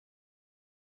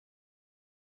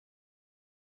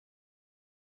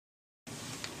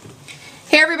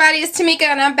Hey everybody, it's Tamika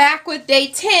and I'm back with day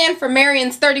 10 for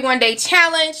Marion's 31-day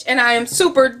challenge, and I am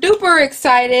super duper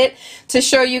excited to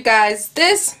show you guys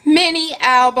this mini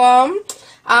album.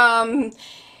 Woo,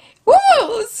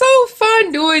 it's so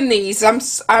fun doing these.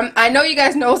 I know you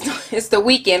guys know it's the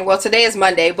weekend. Well, today is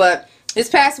Monday, but this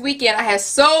past weekend I had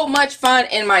so much fun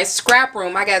in my scrap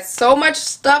room. I got so much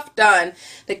stuff done.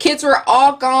 The kids were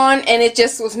all gone and it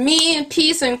just was me and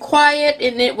peace and quiet,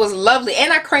 and it was lovely.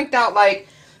 And I cranked out like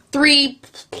three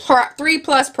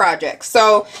plus projects.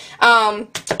 So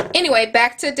anyway,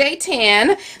 back to day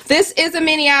 10. This is a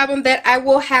mini album that I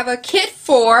will have a kit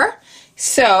for.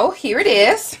 So here it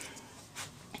is.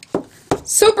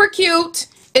 Super cute.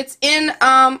 It's in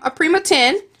a Prima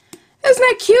 10. Isn't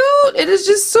that cute? It is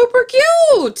just super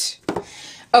cute.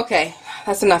 Okay,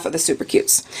 that's enough of the super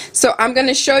cutes. So I'm going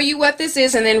to show you what this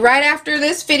is, and then right after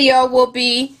this video will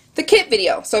be the kit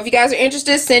video. So if you guys are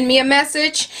interested, send me a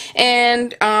message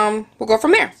and we'll go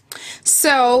from there.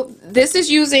 So this is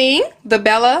using the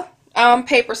Bella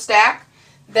paper stack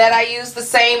that I use, the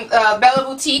same Bella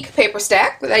Boutique paper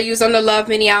stack that I use on the Love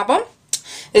mini album.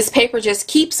 This paper just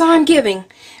keeps on giving.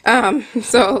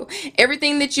 So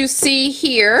everything that you see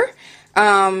here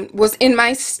was in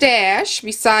my stash,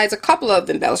 besides a couple of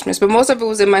embellishments, but most of it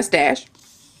was in my stash.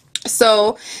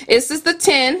 So this is the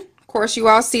 10. Of course, you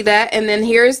all see that, and then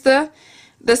here's the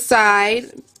side,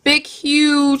 big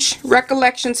huge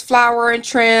Recollections flower and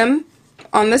trim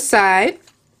on the side,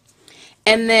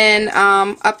 and then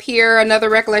up here another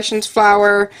Recollections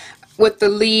flower with the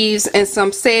leaves and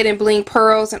some Say It and Bling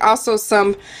pearls, and also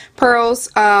some pearls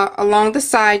along the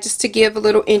side just to give a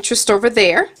little interest over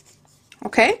there.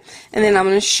 Okay, and then I'm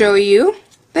going to show you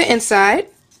the inside.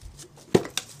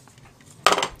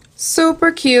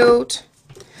 Super cute.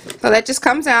 So that just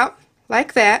comes out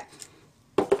like that.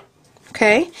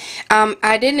 Okay,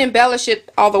 I didn't embellish it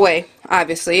all the way,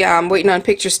 obviously. I'm waiting on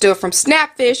pictures still from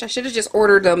Snapfish. I should have just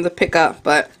ordered them to pick up,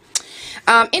 but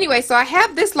anyway, so I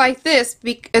have this like this.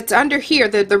 It's under here.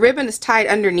 The ribbon is tied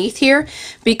underneath here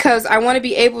because I want to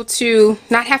be able to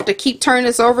not have to keep turning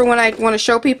this over when I want to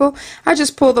show people. I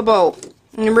just pull the bow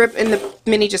and the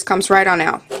mini just comes right on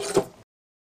out.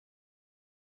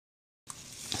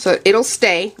 So it'll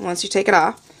stay once you take it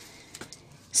off.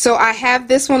 So I have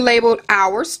this one labeled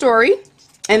Our Story,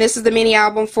 and this is the mini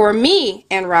album for me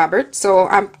and Robert. So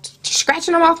I'm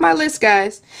scratching them off my list,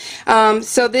 guys.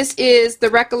 So this is the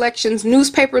Recollections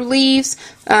newspaper leaves.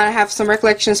 I have some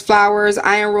Recollections flowers,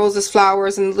 Iron Roses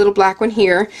flowers, and a little black one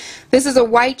here. This is a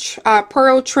white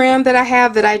pearl trim that I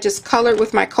have that I just colored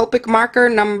with my Copic marker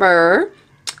number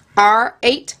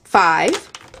R85.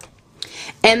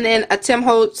 And then a Tim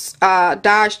Holtz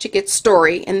Dodge Ticket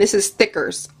Story, and this is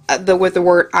stickers with the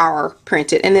word Our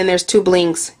printed, and then there's two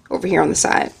blings over here on the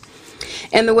side.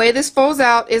 And the way this folds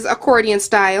out is accordion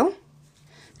style.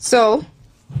 So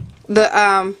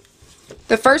the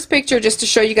first picture, just to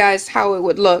show you guys how it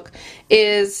would look,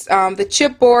 is the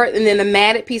chipboard and then a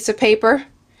matted piece of paper,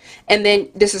 and then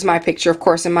this is my picture, of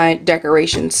course, in my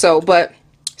decoration. So it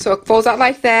folds out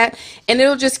like that, and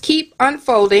it'll just keep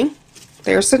unfolding.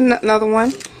 There's another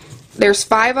one. There's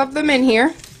 5 of them in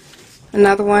here.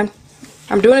 Another one.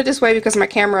 I'm doing it this way because my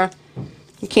camera,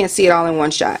 you can't see it all in one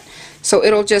shot. So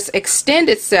it'll just extend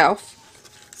itself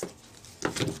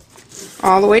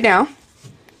all the way down.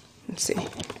 Let's see.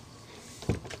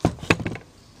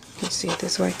 Let's see it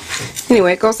this way.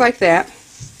 Anyway, it goes like that.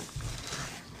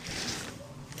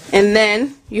 And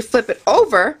then you flip it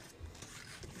over.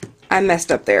 I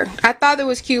messed up there. I thought it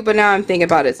was cute, but now I'm thinking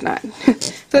about it, it's not.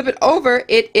 Flip it over,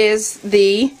 it is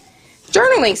the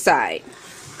journaling side.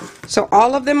 So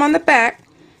all of them on the back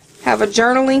have a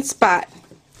journaling spot.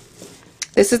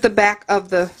 This is the back of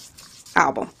the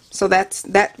album. So that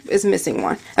is missing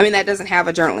one. I mean, that doesn't have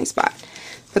a journaling spot.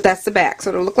 But that's the back.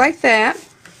 So it'll look like that.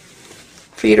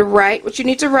 For you to write what you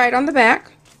need to write on the back.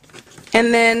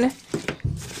 And then,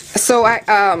 so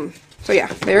yeah,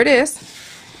 there it is.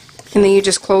 And then you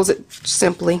just close it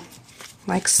simply,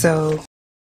 like so.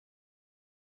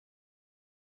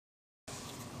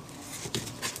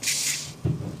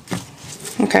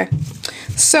 Okay,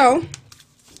 so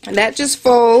that just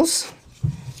folds,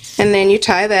 and then you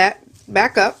tie that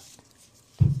back up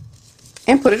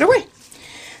and put it away.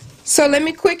 So let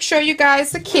me quick show you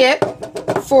guys the kit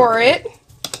for it.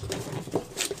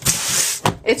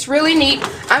 It's really neat.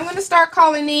 I'm going to start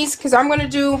calling these, because I'm going to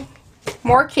do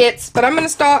more kits, but I'm going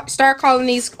to start calling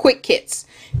these quick kits,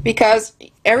 because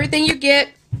everything you get,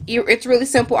 it's really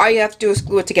simple. All you have to do is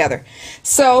glue it together.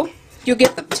 So you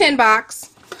get the tin box.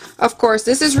 Of course,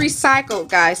 this is recycled,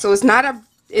 guys, so it's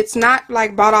not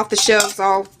like bought off the shelves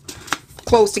all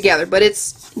close together, but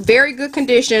it's very good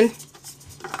condition.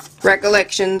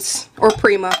 Recollections or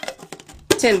Prima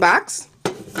tin box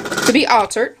to be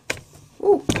altered.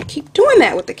 Ooh, I keep doing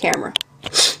that with the camera.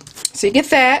 So you get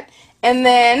that, and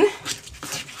then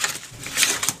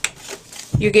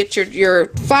you get your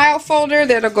file folder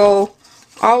that'll go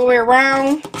all the way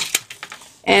around,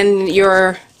 and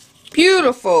your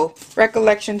beautiful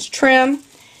Recollections trim.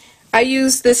 I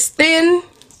use this thin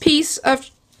piece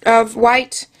of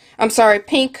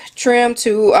pink trim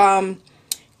to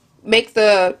make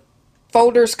the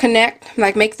folders connect,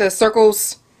 like make the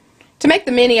circles, to make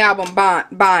the mini album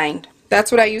bind.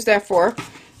 That's what I use that for.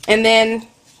 And then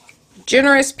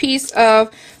generous piece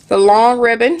of the long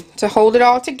ribbon to hold it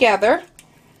all together.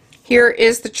 Here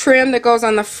is the trim that goes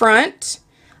on the front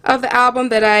of the album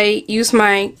that I use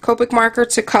my Copic marker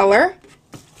to color.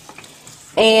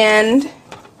 And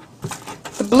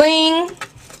the bling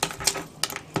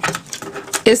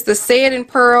is the Say It in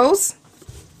Pearls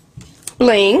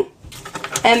bling.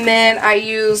 And then I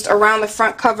used, around the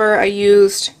front cover, I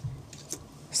used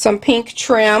some pink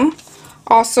trim.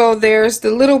 Also, there's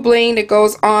the little bling that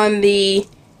goes on the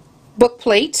book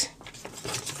plate.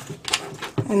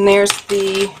 And there's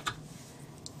the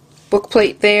book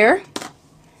plate there.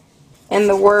 And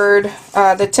the word,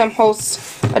 the Tim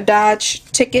Holtz a Dodge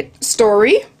ticket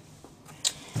story.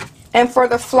 And for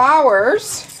the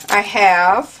flowers, I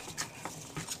have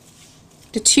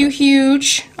the two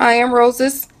huge I Am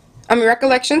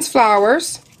Recollections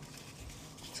flowers.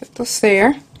 Set those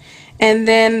there. And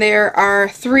then there are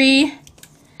three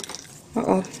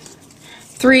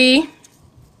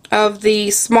of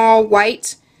the small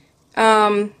white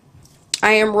I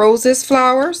Am Roses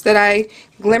flowers that I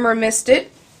glimmer misted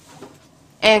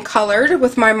and colored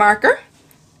with my marker.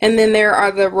 And then there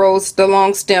are the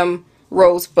long stem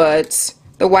rose buds,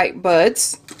 the white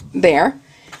buds there.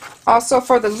 Also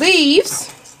for the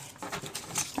leaves,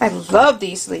 I love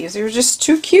these leaves. They're just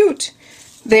too cute.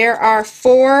 There are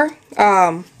 4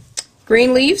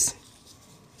 green leaves.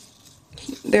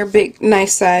 They're big,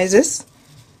 nice sizes.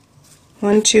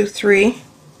 1, 2, 3.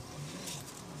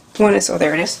 One is, oh,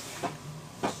 there it is.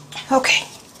 Okay.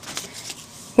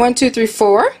 1, 2, 3,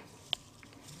 4.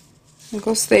 It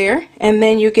goes there. And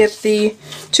then you get the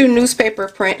 2 newspaper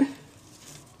print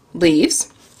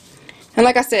leaves. And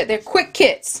like I said, they're quick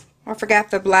kits. I forgot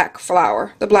the black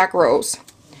flower, the black rose.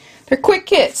 They're quick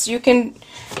kits. You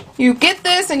get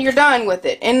this and you're done with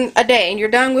it in a day, and you're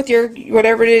done with your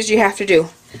whatever it is you have to do.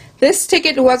 This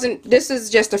ticket this is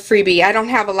just a freebie. I don't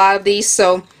have a lot of these,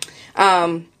 so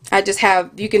I just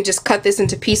have, you can just cut this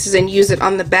into pieces and use it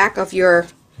on the back of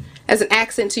as an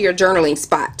accent to your journaling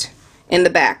spot in the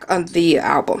back of the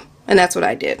album. And that's what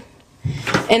I did.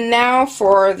 And now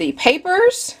for the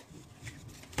papers.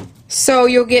 So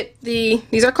you'll get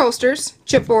these are coasters,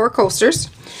 chipboard coasters.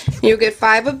 You'll get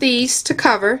 5 of these to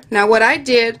cover. Now what I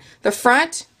did, the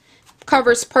front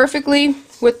covers perfectly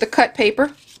with the cut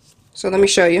paper. So let me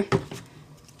show you.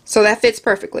 So that fits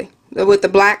perfectly. With the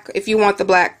black, if you want the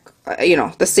black,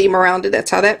 the seam around it,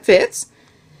 that's how that fits.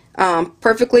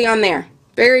 Perfectly on there.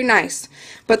 Very nice.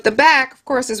 But the back, of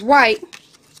course, is white.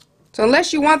 So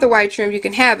unless you want the white trim, you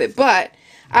can have it. But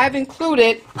I've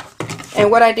included,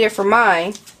 and what I did for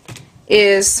mine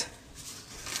is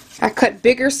I cut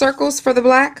bigger circles for the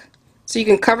black, so you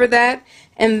can cover that,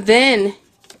 and then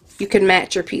you can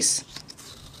match your piece.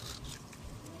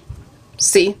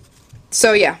 See?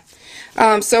 So yeah.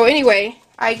 So anyway,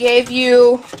 I gave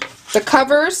you the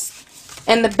covers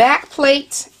and the back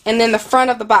plate and then the front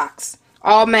of the box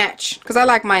all match, because I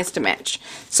like mine to match.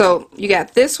 So you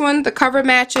got this one, the cover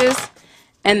matches,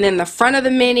 and then the front of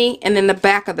the mini, and then the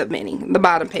back of the mini, the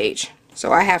bottom page.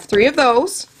 So I have 3 of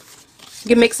those. You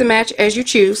can mix and match as you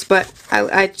choose, but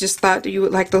I just thought that you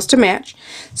would like those to match.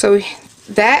 So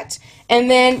that, and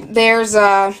then there's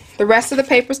the rest of the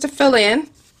papers to fill in.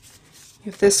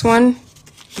 You have this one,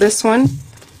 this one,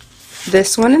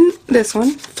 this one, and this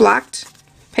one, flocked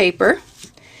paper.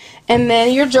 And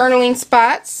then your journaling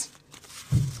spots.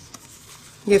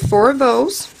 You get 4 of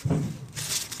those.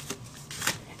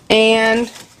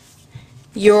 And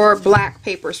your black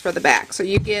papers for the back. So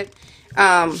you get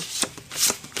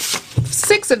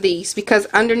 6 of these, because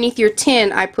underneath your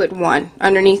tin I put 1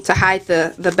 underneath to hide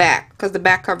the back, because the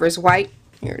back cover is white.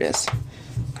 Here it is.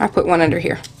 I put 1 under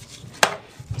here.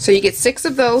 So you get 6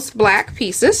 of those black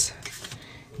pieces,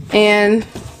 and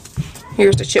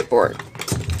here's the chipboard.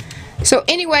 So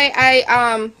anyway,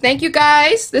 I thank you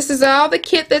guys. This is all the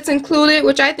kit that's included,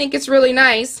 which I think is really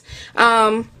nice.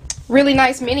 Really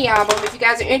nice mini album. If you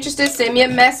guys are interested, send me a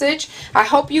message. I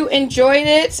hope you enjoyed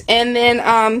it, and then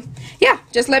yeah,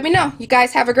 just let me know. You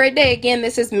guys have a great day. Again,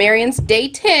 this is Marion's Day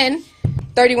 10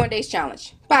 31 Days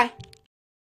Challenge. Bye.